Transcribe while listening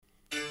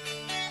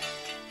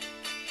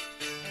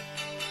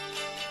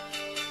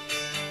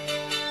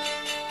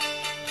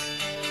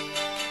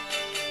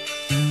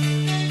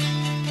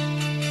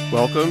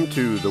Welcome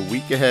to The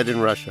Week Ahead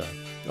in Russia,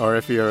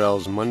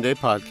 RFERL's Monday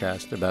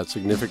podcast about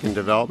significant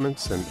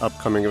developments and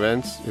upcoming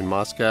events in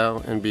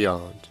Moscow and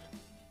beyond.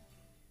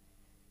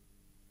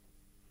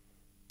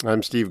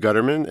 I'm Steve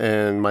Gutterman,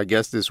 and my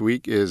guest this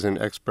week is an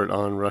expert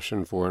on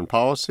Russian foreign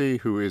policy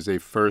who is a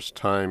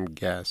first-time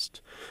guest,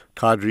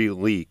 Kadri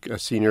Liik, a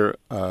senior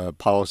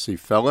policy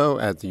fellow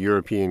at the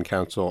European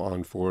Council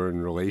on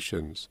Foreign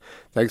Relations.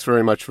 Thanks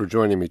very much for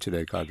joining me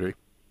today, Kadri.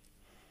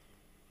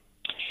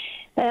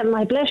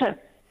 My pleasure.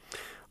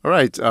 All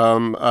right.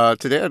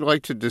 Today I'd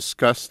like to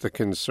discuss the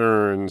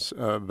concerns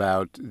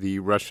about the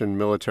Russian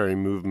military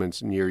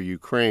movements near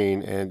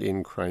Ukraine and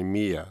in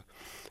Crimea,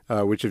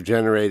 which have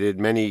generated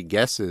many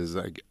guesses,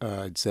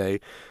 I'd say,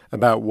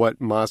 about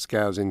what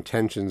Moscow's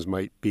intentions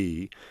might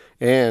be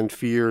and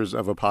fears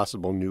of a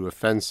possible new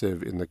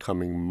offensive in the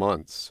coming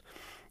months.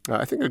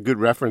 I think a good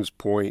reference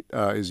point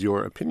is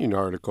your opinion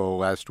article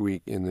last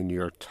week in the New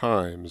York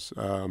Times.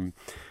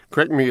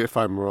 Correct me if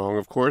I'm wrong,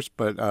 of course,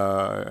 but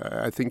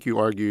I think you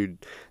argued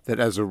that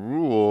as a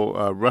rule,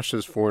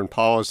 Russia's foreign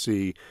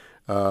policy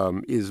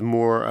is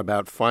more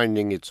about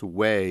finding its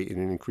way in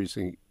an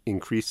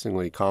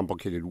increasingly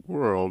complicated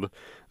world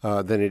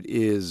than it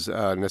is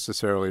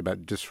necessarily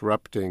about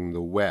disrupting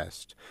the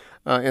West,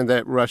 and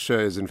that Russia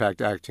is in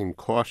fact acting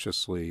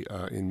cautiously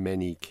in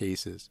many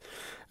cases.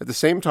 At the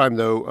same time,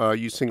 though,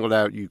 you singled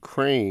out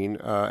Ukraine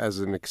as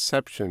an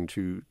exception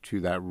to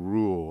that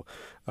rule,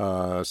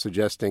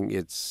 suggesting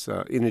it's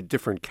in a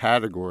different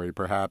category,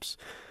 perhaps,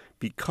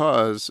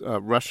 because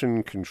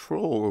Russian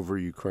control over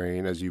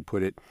Ukraine, as you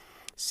put it,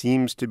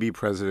 seems to be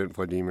President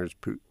Vladimir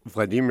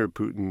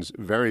Putin's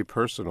very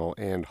personal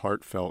and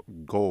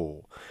heartfelt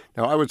goal.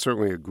 Now, I would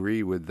certainly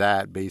agree with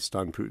that based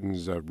on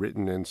Putin's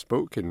written and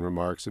spoken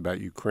remarks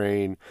about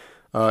Ukraine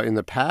in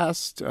the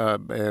past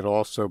and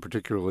also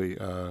particularly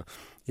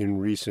in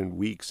recent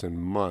weeks and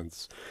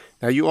months.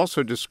 Now, you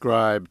also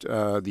described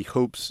the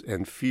hopes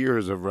and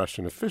fears of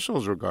Russian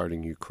officials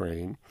regarding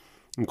Ukraine,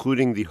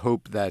 including the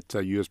hope that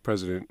U.S.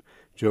 President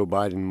Joe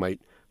Biden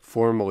might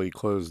formally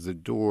close the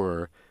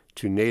door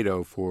to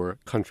NATO for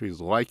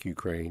countries like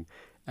Ukraine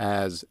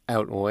as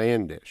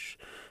outlandish.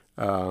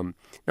 Now,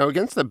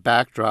 against the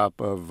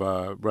backdrop of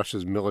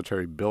Russia's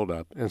military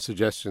buildup and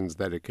suggestions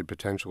that it could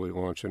potentially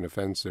launch an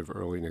offensive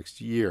early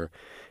next year,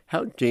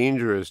 how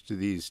dangerous do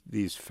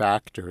these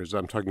factors,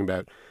 I'm talking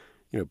about,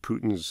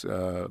 Putin's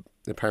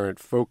apparent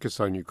focus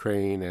on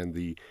Ukraine and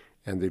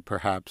the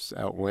perhaps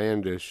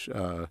outlandish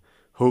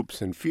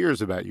hopes and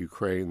fears about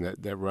Ukraine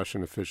that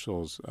Russian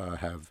officials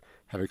have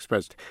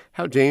expressed.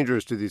 How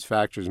dangerous do these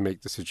factors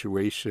make the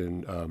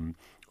situation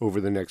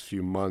over the next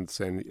few months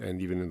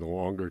and even in the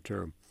longer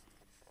term?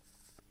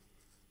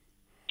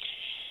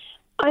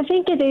 I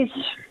think it is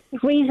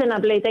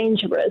reasonably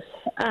dangerous,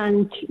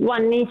 and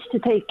one needs to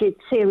take it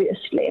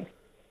seriously.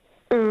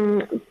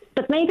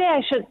 But maybe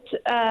I should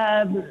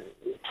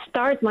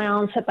start my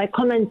answer by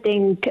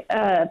commenting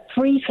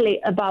briefly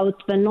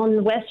about the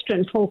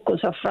non-Western focus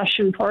of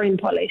Russian foreign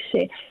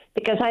policy,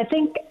 because I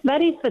think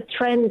that is the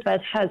trend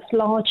that has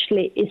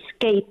largely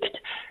escaped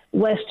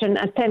Western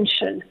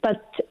attention,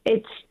 but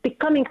it's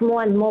becoming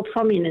more and more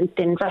prominent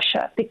in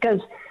Russia,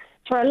 because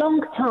for a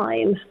long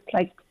time,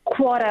 like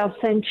quarter of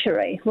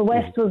century, the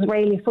West was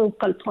really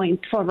focal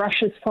point for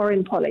Russia's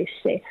foreign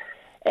policy.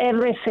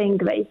 Everything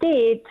they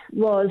did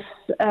was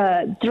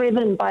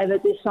driven by the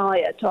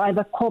desire to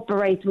either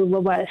cooperate with the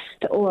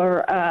West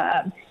or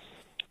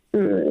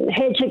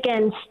hedge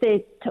against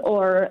it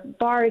or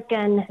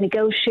bargain,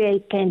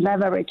 negotiate, gain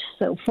leverage,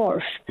 so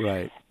forth.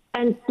 Right.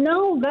 And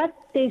now that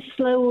is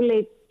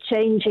slowly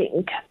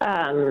changing.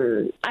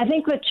 I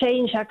think the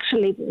change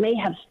actually may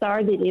have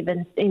started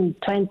even in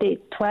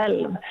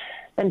 2012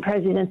 when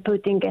President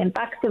Putin came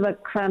back to the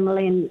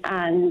Kremlin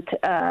and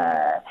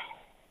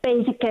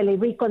basically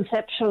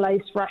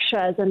reconceptualized Russia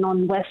as a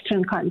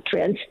non-Western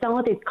country and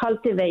started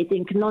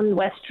cultivating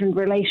non-Western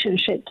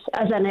relationships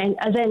as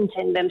ends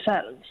in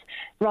themselves,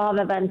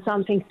 rather than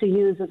something to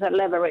use as a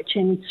leverage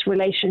in its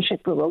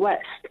relationship with the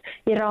West.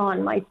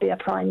 Iran might be a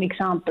prime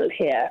example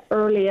here.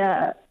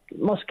 Earlier,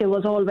 Moscow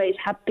was always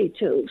happy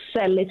to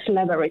sell its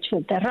leverage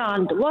with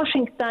Tehran to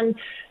Washington,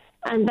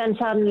 and then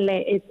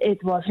suddenly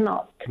it was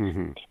not.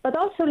 Mm-hmm. But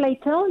also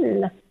later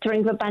on,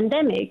 during the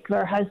pandemic,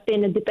 there has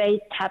been a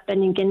debate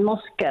happening in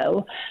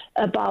Moscow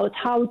about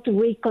how to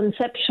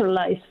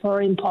reconceptualize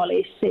foreign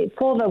policy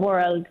for the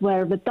world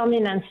where the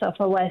dominance of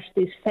the West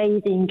is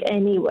fading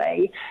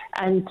anyway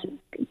and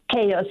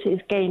chaos is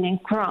gaining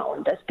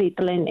ground, as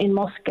people in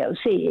Moscow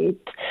see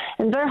it.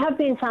 And there have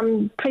been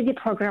some pretty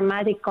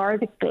programmatic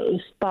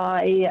articles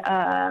by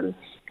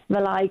the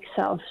likes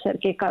of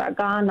Sergei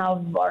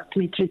Karaganov or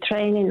Dmitry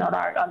Trenin or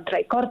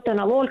Andrei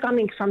Kortunov, all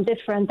coming from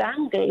different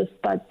angles,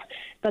 but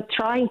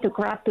trying to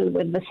grapple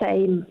with the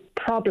same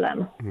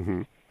problem.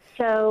 Mm-hmm.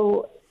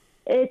 So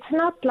it's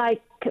not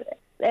like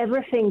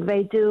everything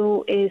they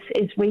do is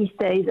these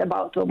days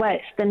about the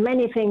West. And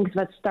many things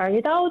that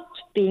started out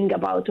being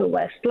about the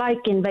West, like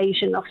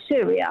invasion of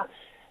Syria,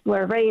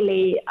 where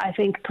really I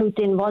think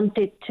Putin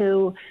wanted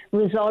to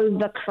resolve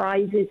the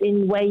crisis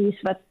in ways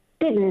that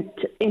didn't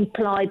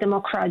imply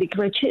democratic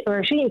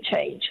regime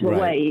change the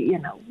way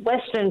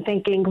Western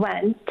thinking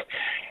went.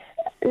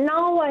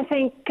 Now I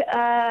think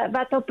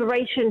that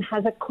operation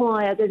has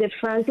acquired a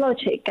different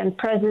logic, and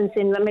presence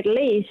in the Middle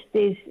East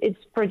is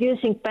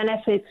producing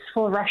benefits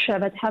for Russia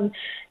that have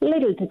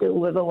little to do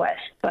with the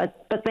West, but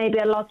maybe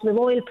a lot with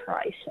oil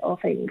price or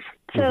things.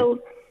 So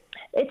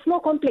it's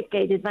more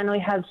complicated than we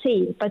have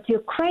seen. But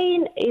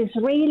Ukraine is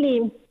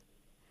really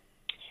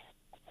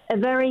a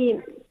very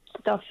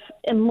sort of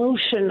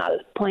emotional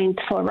point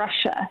for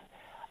Russia.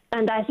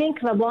 And I think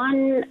the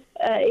one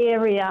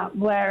area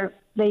where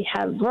they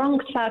have wrong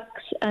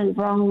facts and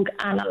wrong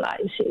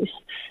analyses,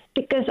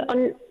 because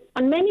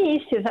on many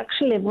issues,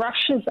 actually,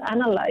 Russia's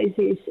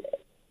analysis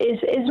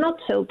is not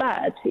so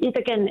bad.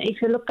 Again,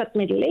 if you look at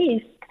Middle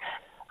East,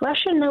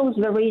 Russia knows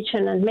the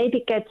region and maybe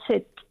gets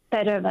it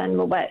better than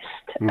the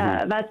West.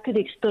 That could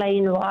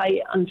explain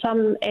why on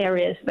some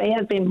areas they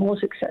have been more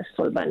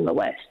successful than the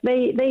West.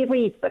 They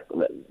read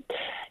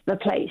the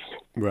place.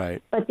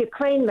 Right. But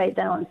Ukraine, they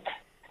don't.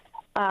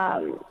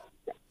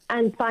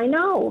 And by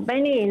now,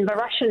 many in the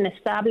Russian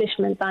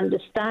establishment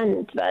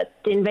understand that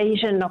the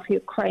invasion of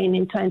Ukraine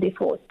in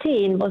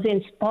 2014 was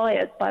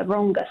inspired by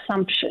wrong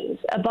assumptions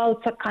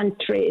about the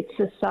country, its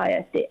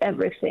society,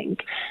 everything.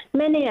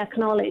 Many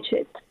acknowledge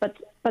it, but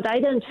I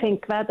don't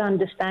think that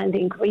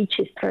understanding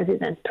reaches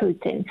President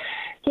Putin.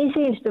 He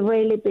seems to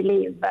really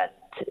believe that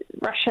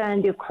Russia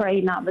and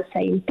Ukraine are the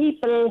same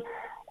people,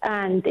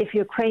 and if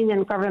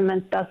Ukrainian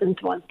government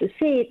doesn't want to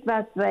see it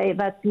that way,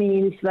 that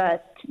means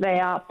that they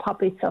are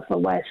puppets of the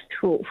West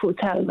who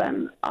tell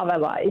them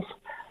otherwise.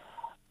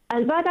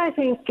 And that, I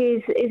think,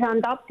 is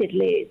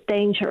undoubtedly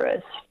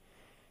dangerous.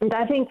 And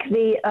I think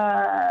the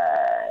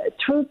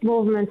troop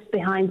movements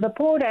behind the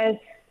borders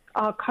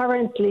are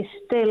currently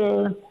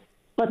still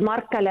what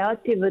Mark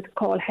Galeotti would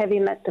call heavy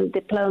metal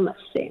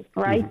diplomacy,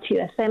 right?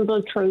 You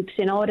assemble troops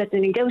in order to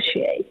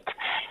negotiate.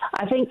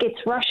 I think it's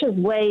Russia's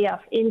way of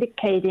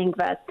indicating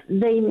that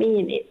they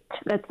mean it,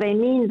 that they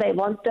mean they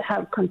want to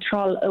have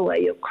control over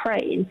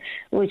Ukraine,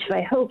 which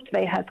they hoped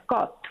they had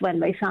got when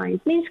they signed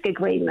Minsk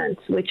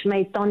agreements, which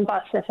made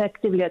Donbass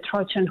effectively a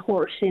Trojan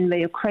horse in the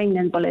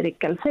Ukrainian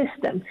political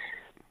system.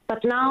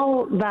 But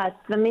now that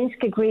the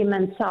Minsk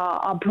agreements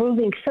are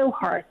proving so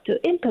hard to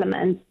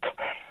implement,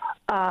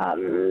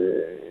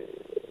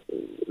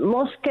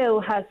 Moscow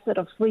has sort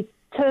of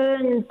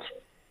returned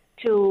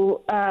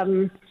to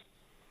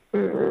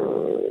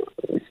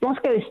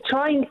Moscow is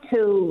trying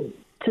to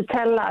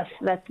tell us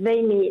that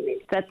they mean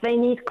it, that they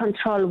need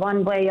control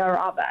one way or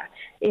other.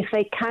 If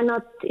they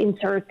cannot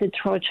insert the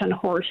Trojan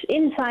horse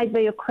inside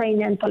the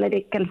Ukrainian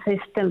political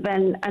system,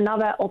 then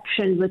another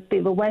option would be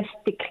the West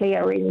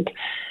declaring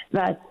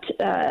that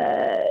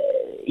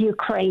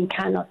Ukraine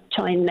cannot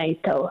join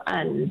NATO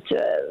and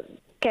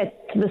get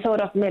the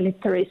sort of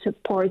military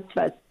support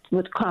that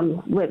would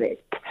come with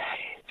it.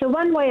 So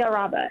one way or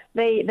other,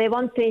 they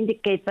want to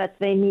indicate that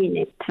they mean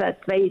it, that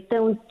they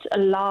don't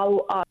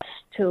allow us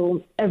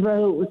to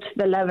erode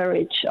the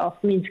leverage of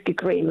Minsk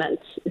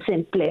agreements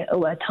simply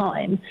over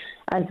time,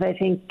 as I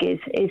think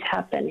is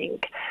happening.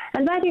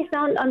 And that is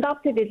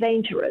undoubtedly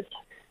dangerous.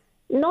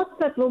 Not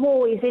that the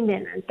war is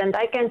imminent, and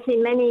I can see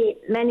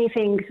many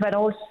things that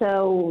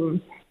also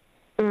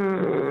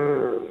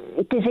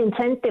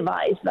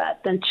disincentivize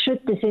that and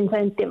should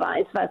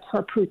disincentivize that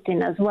for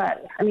Putin as well.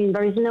 I mean,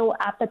 there is no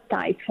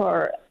appetite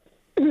for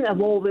a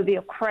war with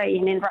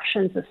Ukraine in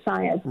Russian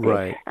society.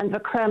 Right. And the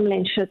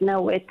Kremlin should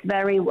know it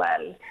very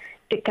well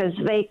because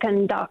they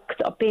conduct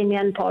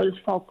opinion polls,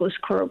 focus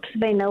groups.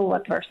 They know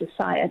what their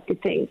society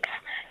thinks.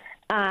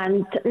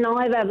 And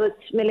neither would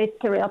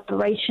military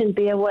operation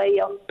be a way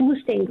of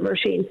boosting the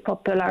regime's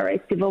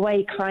popularity the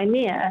way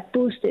Crimea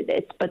boosted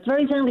it. But there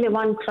is only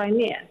one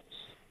Crimea.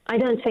 I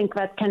don't think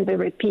that can be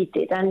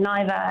repeated, and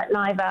neither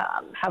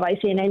have I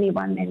seen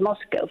anyone in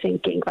Moscow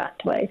thinking that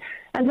way.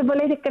 And the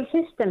political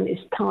system is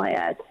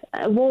tired.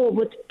 A war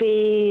would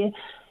be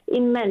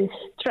immense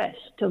stress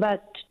to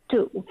that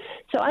too.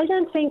 So I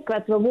don't think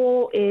that the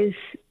war is,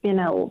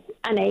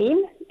 an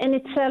aim in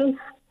itself,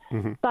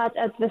 but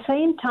at the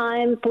same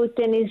time,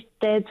 Putin is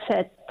dead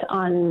set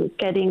on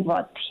getting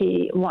what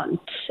he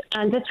wants.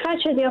 And the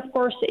tragedy, of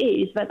course,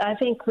 is that I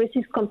think this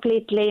is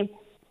completely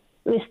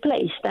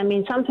misplaced. I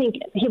mean,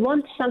 he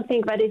wants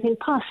something that is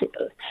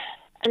impossible,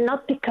 and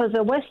not because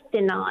the West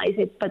denies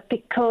it, but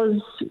because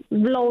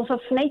laws of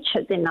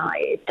nature deny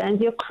it,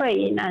 and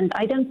Ukraine. And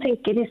I don't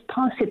think it is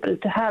possible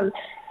to have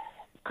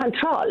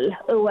control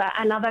over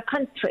another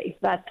country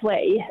that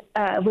way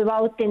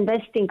without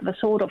investing the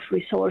sort of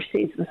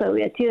resources the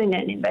Soviet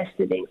Union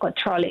invested in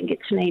controlling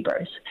its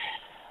neighbors.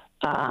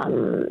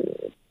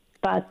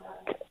 But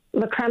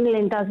the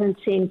Kremlin doesn't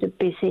seem to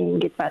be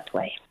seeing it that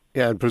way.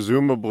 Yeah, and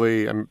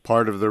presumably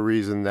part of the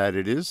reason that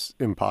it is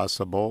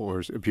impossible,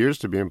 or appears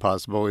to be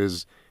impossible,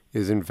 is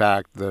in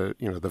fact the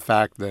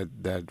fact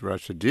that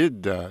Russia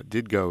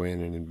did go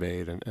in and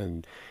invade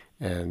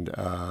and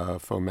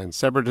foment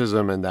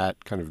separatism, and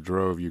that kind of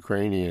drove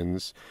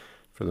Ukrainians,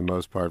 for the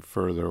most part,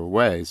 further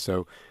away.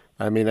 So,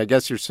 I mean, I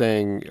guess you're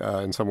saying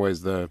in some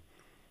ways the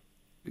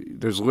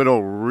there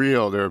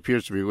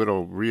appears to be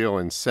little real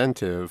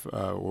incentive,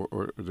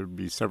 or there'd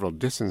be several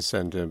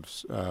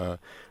disincentives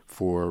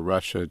for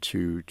Russia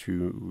to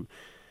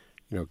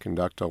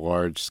conduct a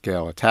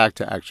large-scale attack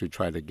to actually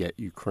try to get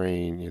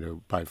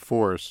Ukraine, by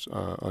force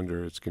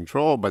under its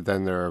control. But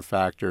then there are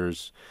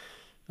factors,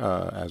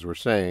 as we're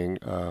saying,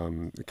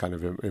 kind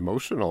of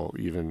emotional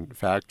even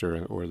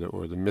factor, or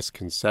the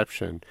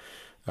misconception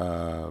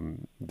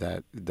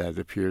that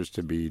appears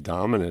to be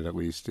dominant, at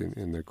least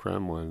in the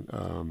Kremlin.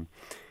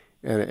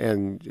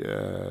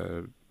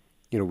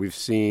 We've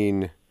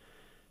seen.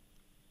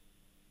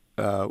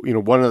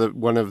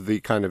 One of the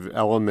kind of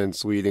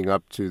elements leading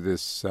up to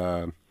this,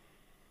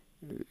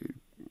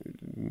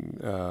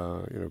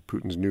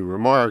 Putin's new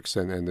remarks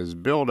and this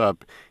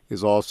buildup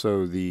is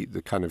also the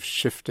kind of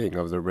shifting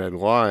of the red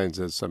lines,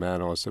 as some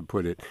analysts have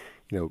put it.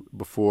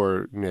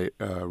 Before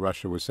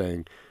Russia was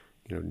saying,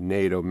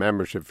 NATO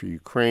membership for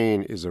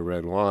Ukraine is a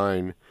red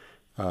line.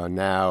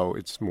 Now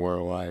it's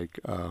more like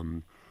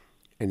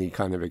any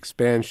kind of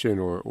expansion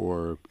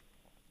or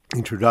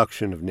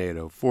introduction of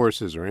NATO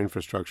forces or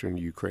infrastructure in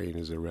Ukraine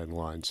is a red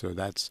line. So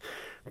that's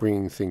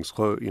bringing things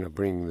close,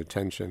 bringing the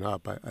tension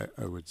up,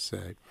 I would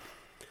say.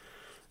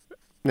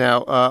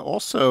 Now,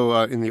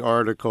 also in the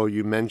article,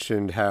 you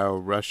mentioned how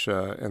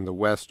Russia and the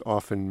West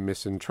often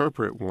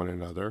misinterpret one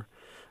another,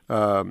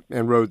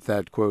 and wrote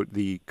that, quote,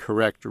 the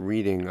correct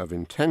reading of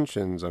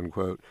intentions,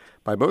 unquote,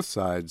 by both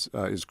sides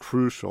is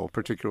crucial,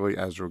 particularly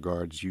as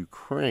regards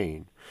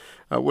Ukraine.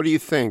 What do you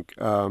think,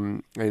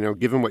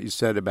 given what you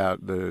said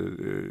about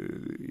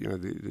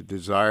the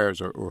desires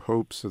or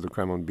hopes of the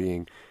Kremlin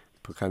being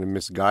kind of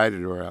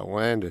misguided or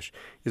outlandish,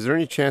 is there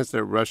any chance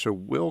that Russia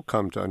will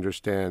come to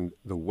understand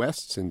the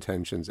West's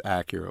intentions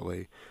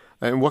accurately?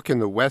 And what can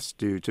the West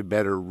do to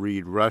better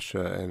read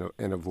Russia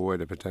and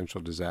avoid a potential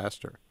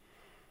disaster?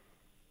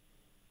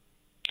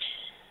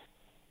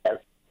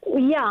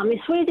 Yeah,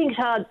 misreadings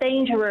are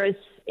dangerous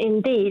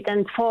indeed,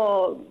 and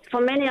for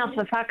many of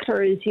the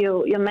factors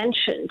you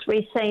mentioned,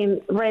 we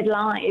say red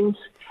lines.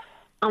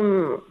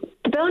 To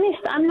be honest,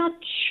 I'm not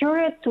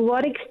sure to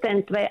what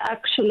extent they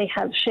actually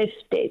have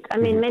shifted. I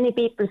mean, many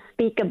people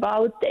speak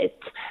about it,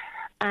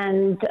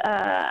 and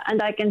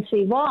I can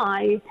see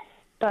why.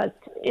 But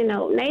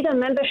NATO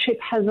membership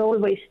has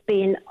always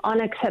been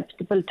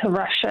unacceptable to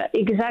Russia,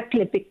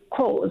 exactly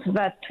because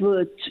that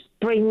would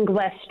bring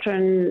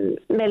Western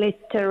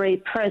military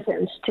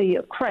presence to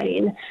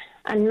Ukraine.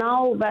 And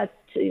now that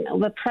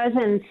the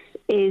presence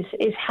is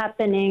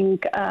happening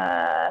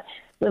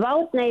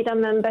without NATO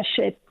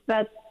membership,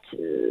 that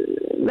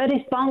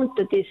is bound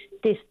to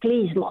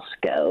displease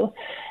Moscow.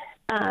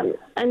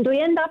 And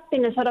we end up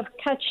in a sort of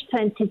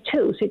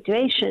catch-22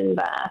 situation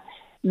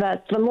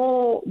that the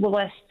more the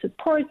West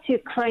supports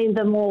Ukraine,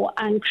 the more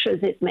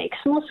anxious it makes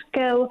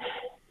Moscow.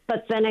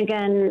 But then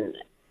again,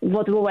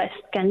 what the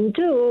West can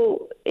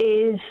do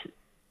is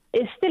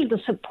still to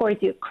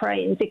support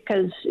Ukraine,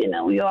 because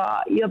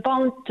you're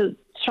bound to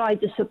try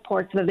to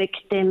support the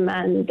victim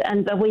and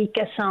the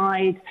weaker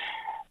side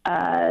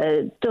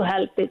to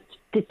help it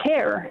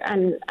deter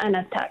an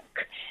attack.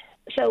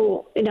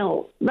 So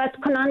that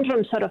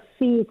conundrum sort of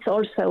feeds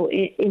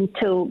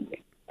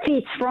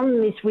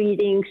from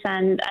misreadings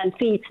and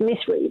feeds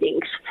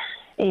misreadings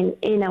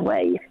in a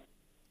way.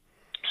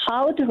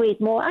 How to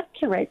read more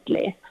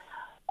accurately?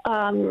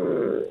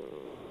 To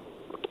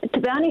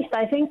be honest,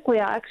 I think we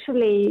are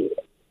actually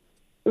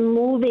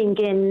moving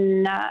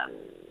in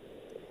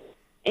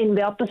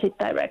the opposite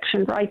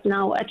direction right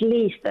now, at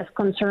least as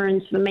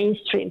concerns the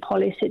mainstream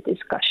policy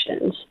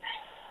discussions.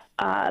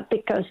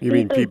 Because you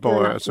mean people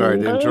are, sorry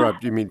to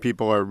interrupt, you mean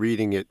people are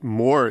reading it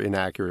more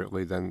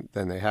inaccurately than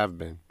they have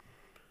been?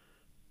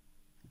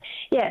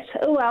 Yes,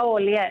 overall,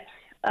 yes.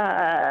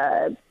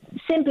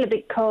 Simply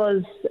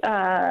because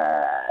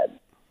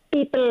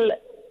people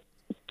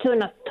do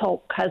not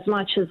talk as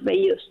much as they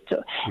used to.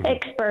 Mm-hmm.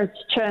 Experts,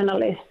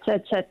 journalists,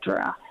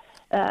 etc.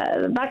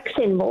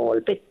 Vaccine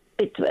wall,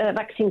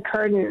 vaccine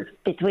curtain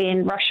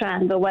between Russia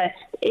and the West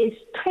is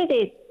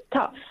pretty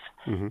tough.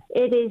 Mm-hmm.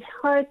 It is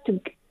hard to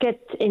get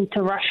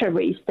into Russia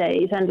these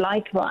days, and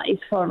likewise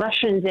for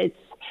Russians,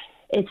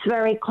 it's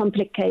very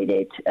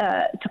complicated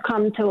to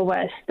come to the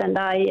West, and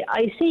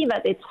I see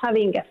that it's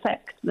having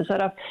effect. The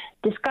sort of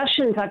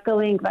discussions are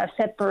going their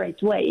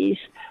separate ways,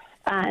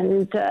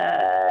 and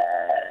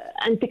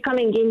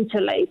becoming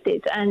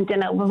insulated. And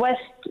the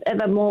West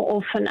ever more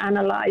often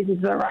analyzes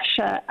the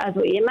Russia as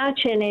we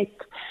imagine it,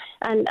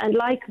 and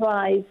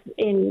likewise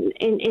in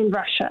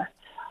Russia.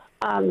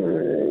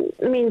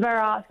 There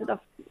are sort of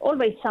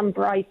always some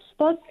bright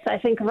spots. I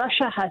think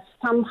Russia has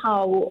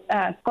somehow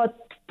got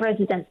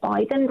President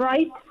Biden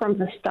right from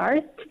the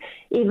start,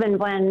 even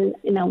when,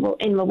 in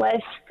the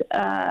West,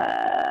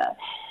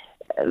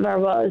 there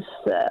was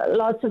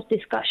lots of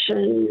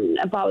discussion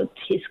about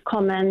his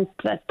comment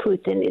that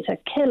Putin is a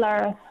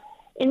killer.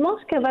 in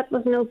Moscow, that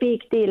was no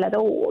big deal at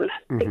all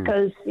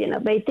because,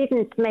 they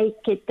didn't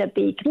make it a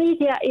big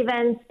media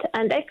event,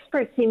 and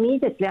experts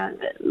immediately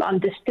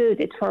understood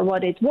it for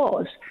what it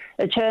was,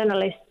 a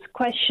journalist's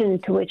question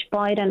to which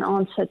Biden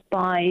answered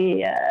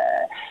by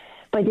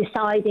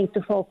deciding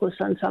to focus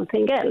on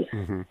something else.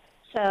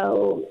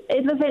 So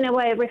it was in a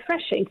way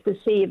refreshing to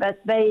see that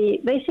they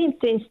seem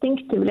to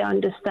instinctively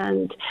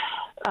understand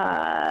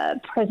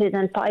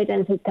President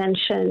Biden's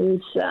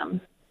intentions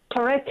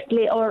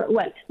correctly, or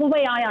the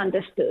way I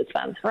understood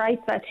them,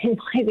 right? That in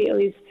my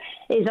view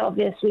is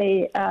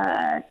obviously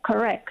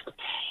correct.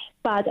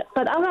 But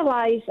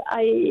otherwise,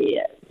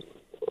 I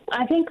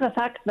think the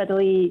fact that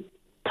we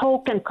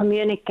talk and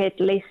communicate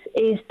less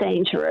is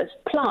dangerous.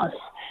 Plus,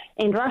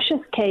 in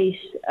Russia's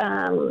case,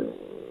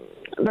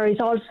 there is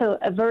also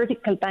a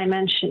vertical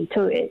dimension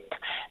to it.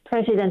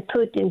 President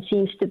Putin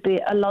seems to be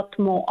a lot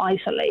more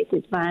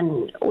isolated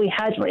than we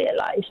had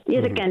realized,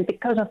 yet again,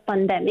 because of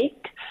pandemic.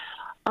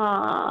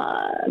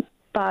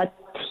 But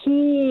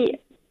he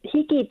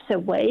keeps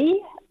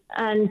away,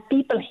 and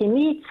people he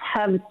meets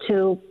have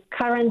to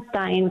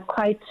quarantine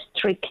quite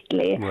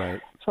strictly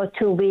for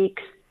 2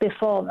 weeks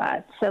before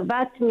that. So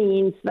that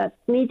means that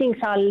meetings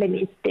are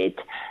limited,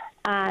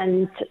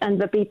 and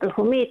the people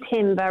who meet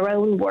him, their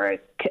own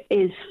work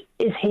is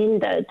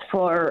hindered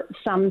for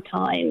some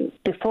time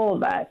before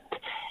that.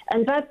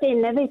 And that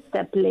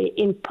inevitably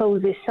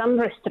imposes some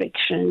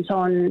restrictions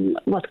on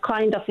what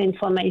kind of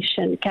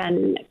information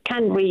can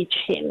reach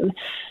him,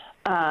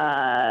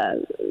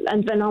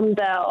 and the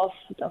number of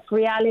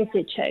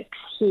reality checks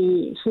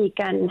he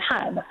can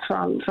have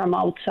from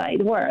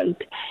outside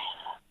world.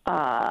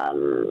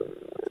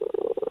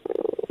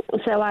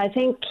 So I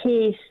think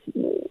he's,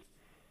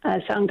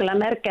 as Angela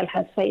Merkel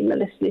has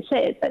famously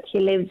said, that he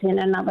lives in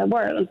another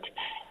world.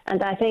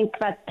 And I think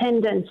that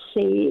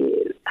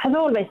tendency has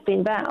always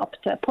been there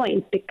up to a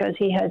point, because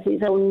he has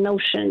his own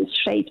notions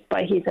shaped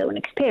by his own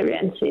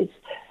experiences.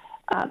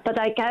 But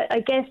I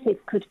guess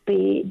it could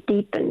be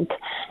deepened.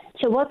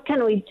 So what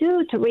can we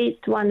do to read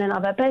one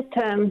another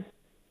better?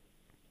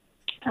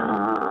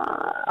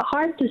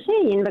 Hard to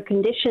say in the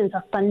conditions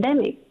of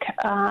pandemic.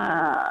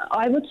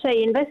 I would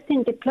say invest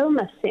in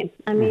diplomacy.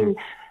 I mean,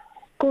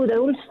 good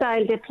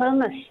old-style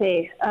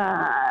diplomacy,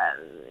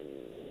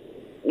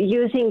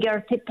 using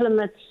your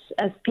diplomats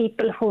as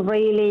people who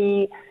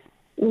really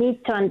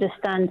need to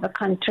understand the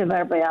country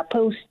where they are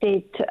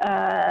posted,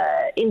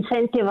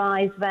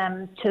 incentivize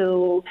them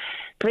to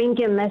bring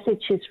you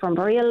messages from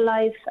real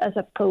life as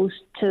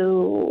opposed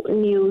to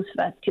news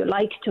that you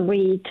like to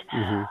read,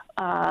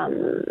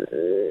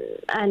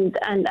 and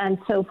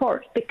so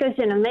forth. Because,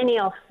 many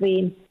of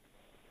the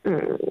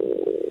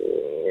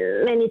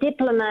many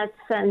diplomats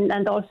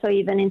and also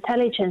even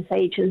intelligence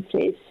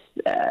agencies,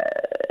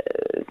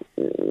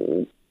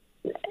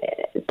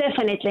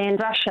 definitely in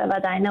Russia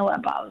that I know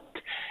about,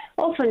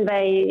 often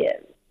they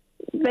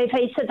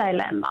face a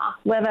dilemma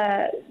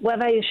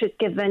whether you should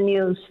give the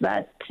news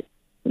that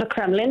the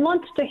Kremlin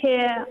wants to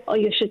hear, or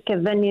you should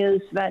give the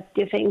news that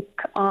you think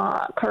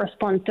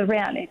correspond to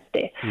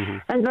reality.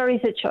 And there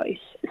is a choice.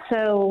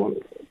 So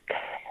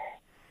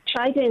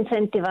try to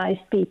incentivize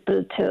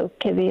people to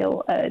give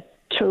you a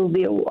true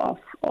view of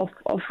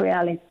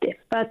reality.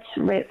 That's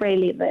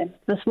really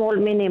the small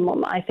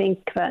minimum I think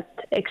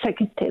that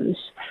executives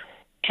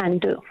can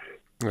do.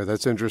 Yeah,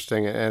 that's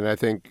interesting. And I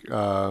think,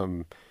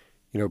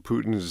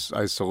 Putin's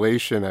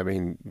isolation,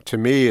 to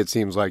me, it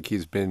seems like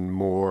he's been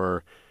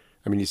more,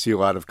 you see a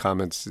lot of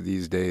comments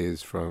these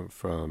days from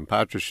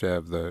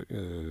Patrushev, the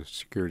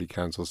Security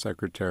Council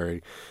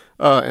Secretary,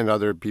 and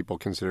other people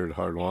considered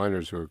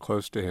hardliners who are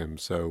close to him.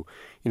 So,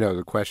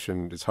 the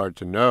question, it's hard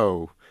to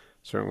know.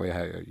 Certainly,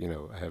 I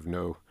have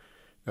no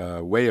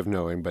way of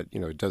knowing, but,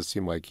 it does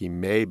seem like he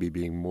may be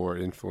being more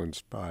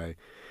influenced by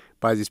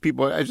these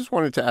people. I just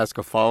wanted to ask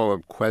a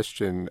follow-up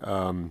question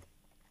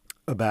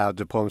about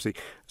diplomacy.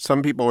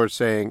 Some people are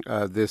saying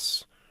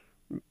this,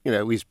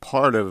 at least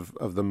part of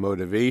the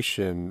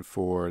motivation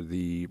for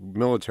the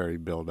military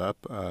buildup,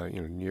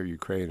 near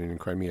Ukraine and in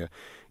Crimea,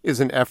 is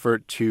an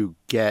effort to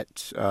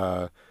get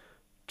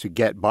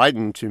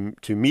Biden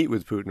to meet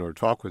with Putin or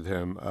talk with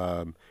him,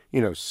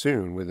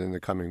 soon, within the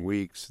coming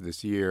weeks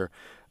this year.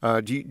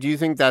 Do you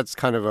think that's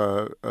kind of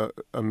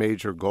a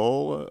major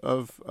goal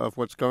of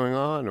what's going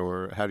on,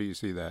 or how do you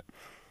see that?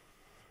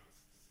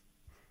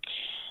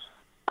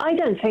 I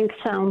don't think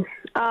so.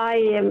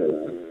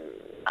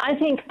 I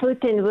think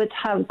Putin would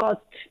have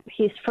got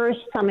his first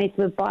summit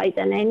with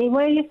Biden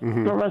anyway.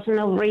 There was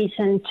no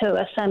reason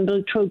to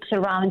assemble troops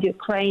around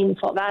Ukraine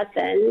for that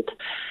end.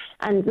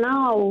 And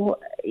now,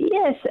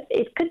 yes,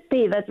 it could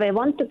be that they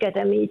want to get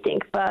a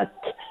meeting, but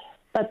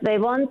they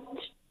want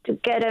to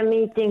get a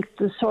meeting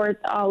to sort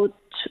out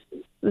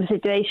the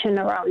situation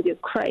around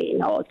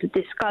Ukraine, or to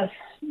discuss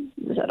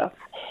sort of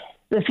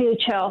the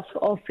future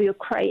of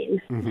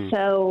Ukraine.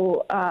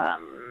 So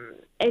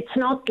it's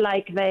not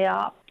like they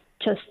are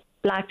just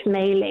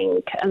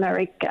blackmailing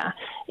America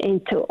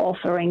into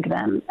offering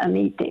them a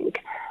meeting.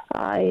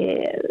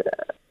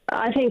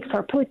 I think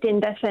for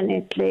Putin,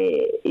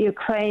 definitely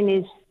Ukraine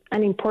is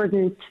an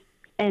important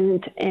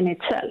end in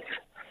itself.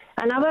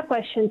 Another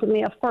question to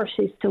me, of course,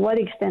 is to what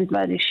extent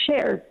that is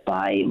shared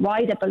by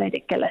wider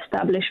political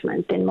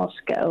establishment in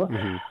Moscow.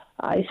 Mm-hmm.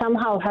 I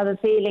somehow have a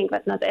feeling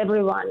that not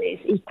everyone is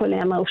equally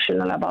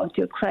emotional about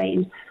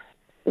Ukraine,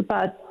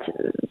 but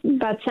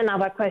that's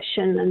another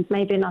question and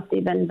maybe not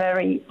even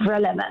very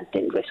relevant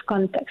in this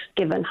context,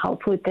 given how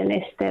Putin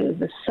is still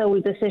the sole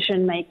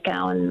decision maker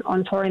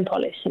on foreign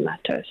policy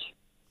matters.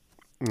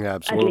 Yeah,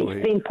 absolutely. At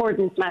least the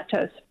important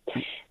matters.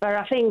 There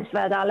are things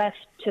that are left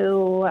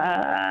to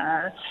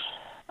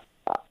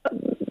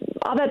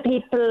other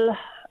people,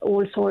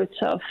 all sorts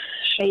of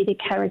shady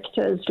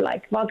characters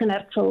like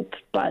Wagner Group,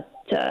 but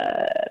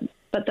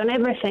on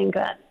everything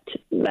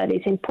that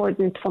is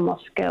important for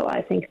Moscow,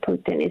 I think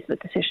Putin is the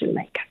decision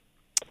maker.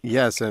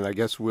 Yes, and I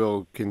guess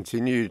we'll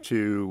continue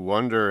to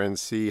wonder and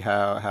see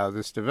how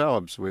this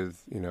develops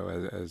with,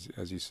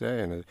 as you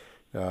say,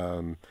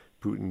 and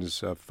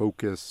Putin's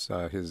focus,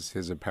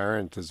 his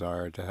apparent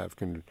desire to have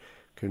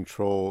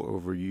control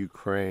over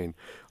Ukraine.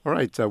 All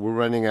right, we're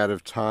running out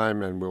of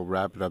time, and we'll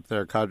wrap it up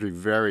there. Kadri,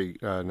 very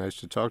nice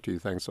to talk to you.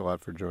 Thanks a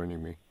lot for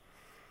joining me.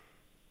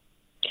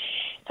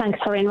 Thanks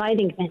for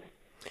inviting me.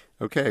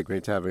 Okay,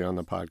 great to have you on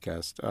the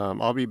podcast.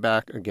 I'll be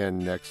back again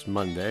next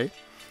Monday.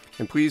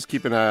 And please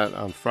keep an eye out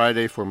on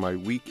Friday for my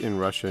Week in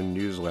Russia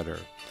newsletter.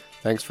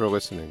 Thanks for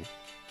listening.